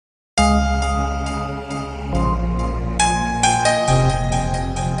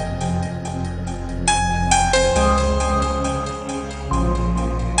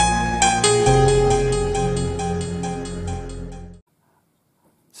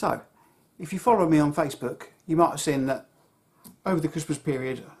So, if you follow me on Facebook, you might have seen that over the Christmas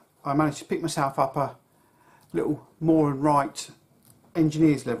period I managed to pick myself up a little Moore Wright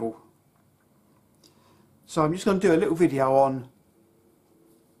engineer's level. So I'm just going to do a little video on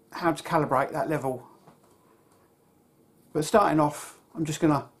how to calibrate that level. But starting off, I'm just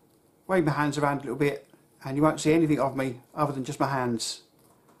going to wave my hands around a little bit, and you won't see anything of me other than just my hands,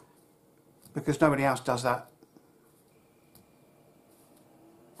 because nobody else does that.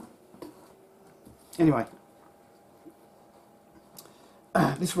 Anyway,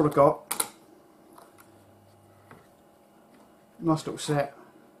 this is what I've got. Nice little set.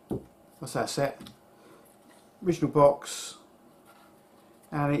 What's that set? Original box,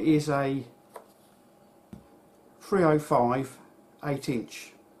 and it is a 305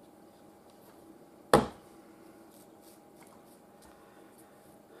 8-inch.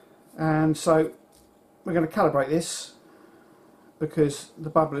 And so we're going to calibrate this because the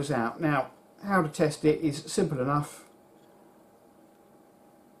bubble is out. Now, how to test it is simple enough.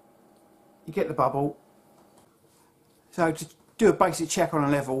 You get the bubble. So to do a basic check on a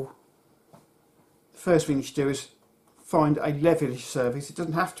level, the first thing you should do is find a levelish surface. It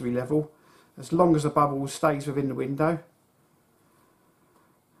doesn't have to be level, as long as the bubble stays within the window.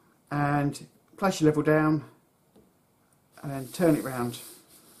 And place your level down and then turn it round.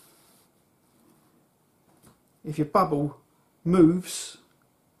 If your bubble moves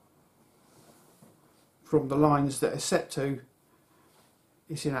from the lines that are set to,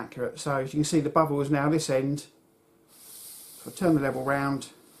 it's inaccurate. So as you can see, the bubble is now this end. So I turn the level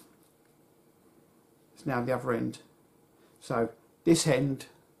round, it's now the other end. So this end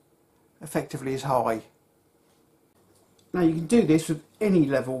effectively is high. Now you can do this with any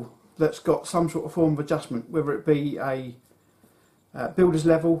level that's got some sort of form of adjustment, whether it be a builder's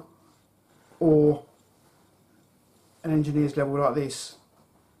level or an engineer's level like this.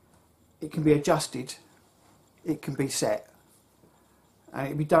 It can be adjusted, it can be set, and it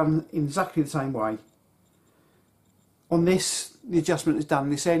can be done in exactly the same way. On this, the adjustment is done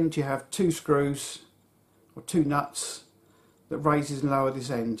this end. You have 2 screws or 2 nuts that raises and lower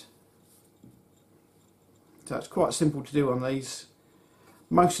this end. So it's quite simple to do on these.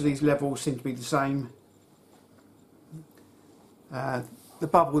 Most of these levels seem to be the same. The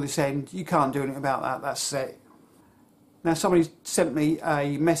bubble this end, you can't do anything about that, that's set. Now somebody sent me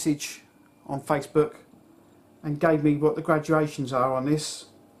a message on Facebook and gave me what the graduations are on this,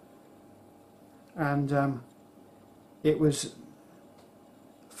 and it was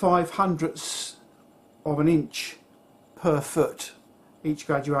 0.05 of an inch per foot each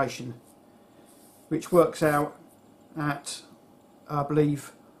graduation, which works out at, I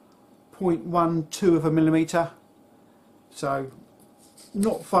believe, 0.12 of a millimetre. So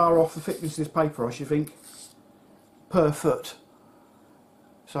not far off the thickness of this paper, I should think, per foot.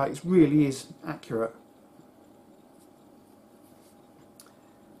 So it really is accurate.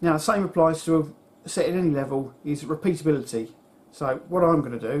 Now the same applies to a set at any level, is repeatability. So what I'm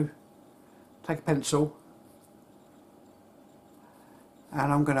going to do, take a pencil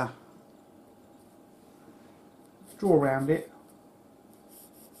and I'm going to draw around it.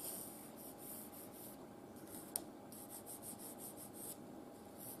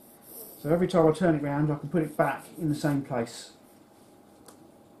 So every time I turn it round, I can put it back in the same place.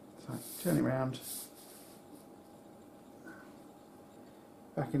 So turn it round,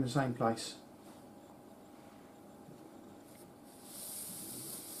 back in the same place.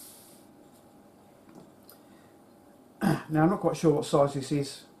 Now I'm not quite sure what size this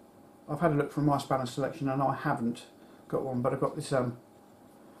is. I've had a look from my spanner selection and I haven't got one, but I've got this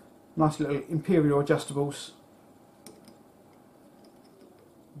nice little Imperial adjustables.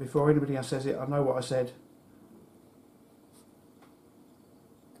 Before anybody else says it, I know what I said.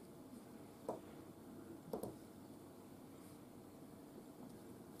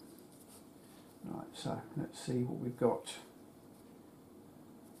 Right, so let's see what we've got.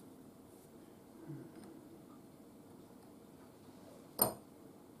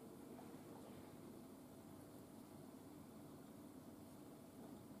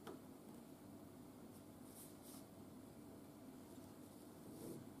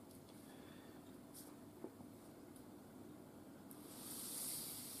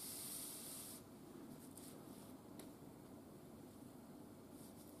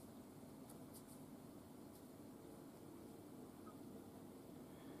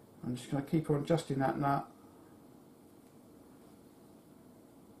 I'm just going to keep on adjusting that nut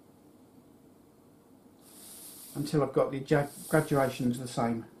until I've got the graduations the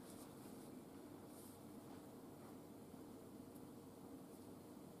same.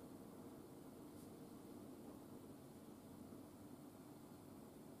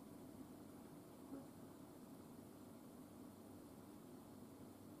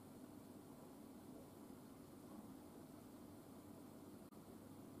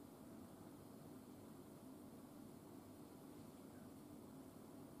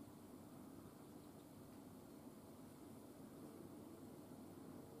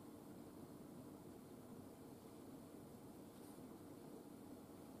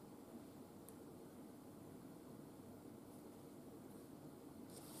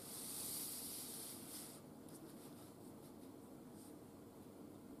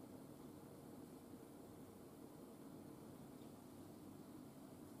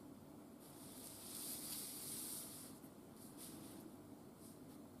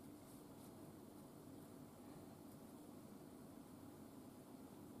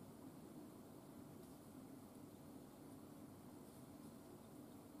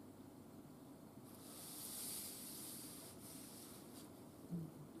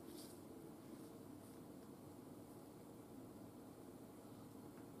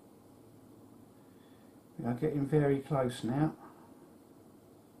 I'm getting very close now.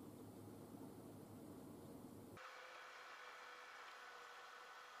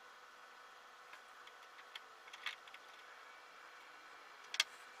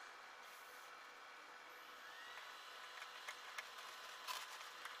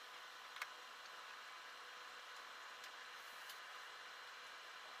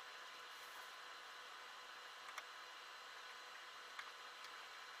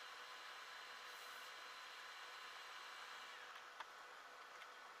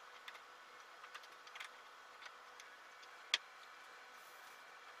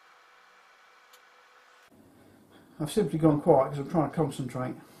 I've simply gone quiet because I'm trying to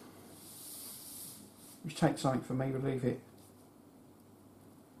concentrate, which takes something for me, believe it.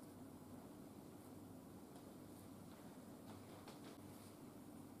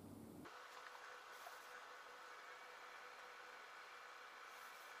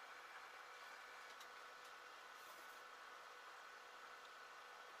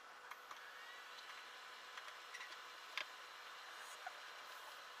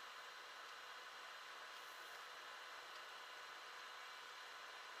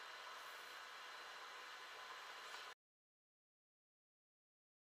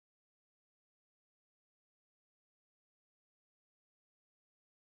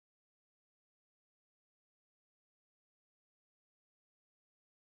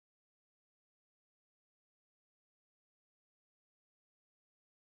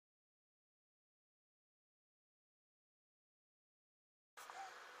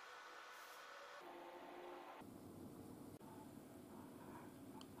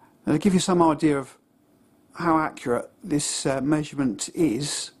 Now, to give you some idea of how accurate this measurement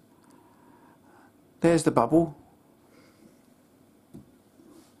is, there's the bubble.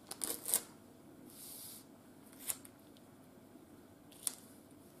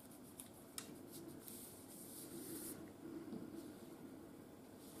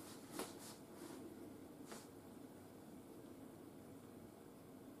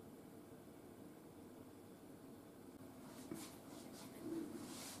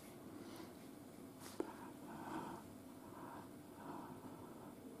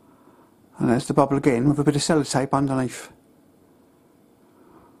 And there's the bubble again with a bit of sellotape underneath.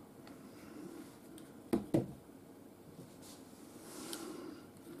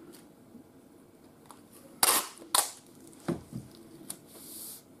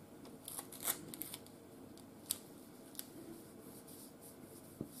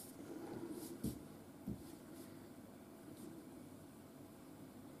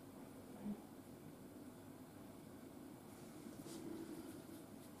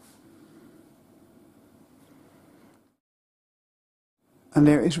 And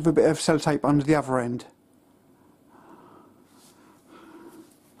there it is with a bit of sellotape under the other end.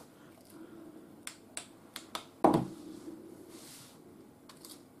 And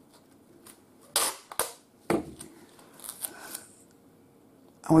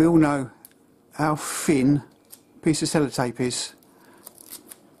we all know how thin a piece of sellotape is.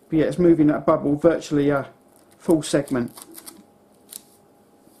 But yeah, it's moving that bubble virtually a full segment.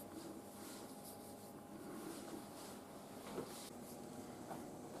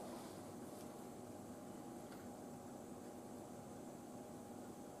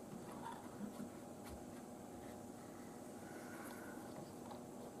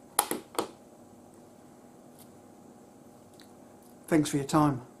 Thanks for your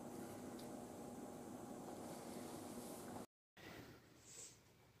time.